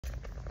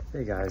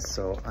Hey guys,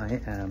 so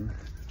I am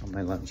on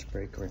my lunch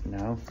break right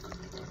now.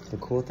 The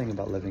cool thing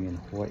about living in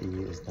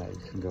Hawaii is that you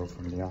can go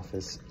from the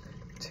office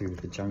to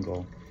the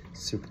jungle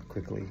super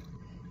quickly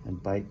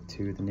and bike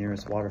to the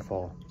nearest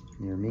waterfall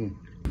near me.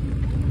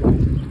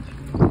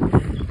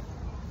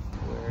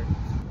 We're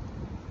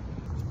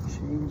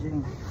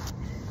changing.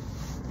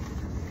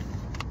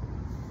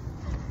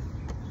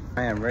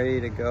 I am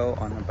ready to go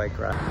on a bike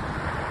ride.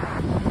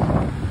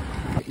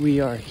 We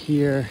are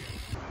here.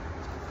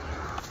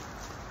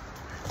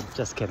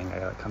 Just kidding, I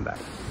gotta come back.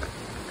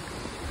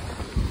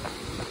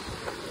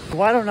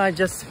 Why don't I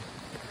just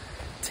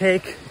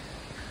take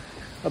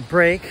a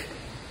break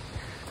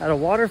at a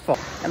waterfall?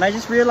 And I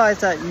just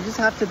realized that you just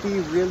have to be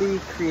really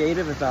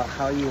creative about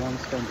how you want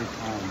to spend your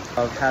time.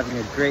 Of having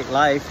a great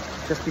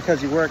life just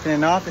because you work in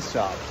an office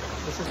job.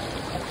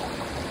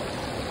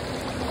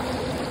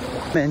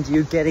 And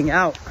you getting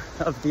out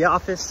of the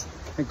office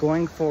and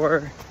going for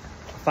a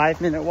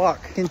 5-minute walk.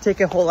 You can take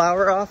a whole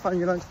hour off on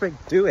your lunch break,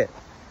 do it.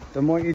 The more you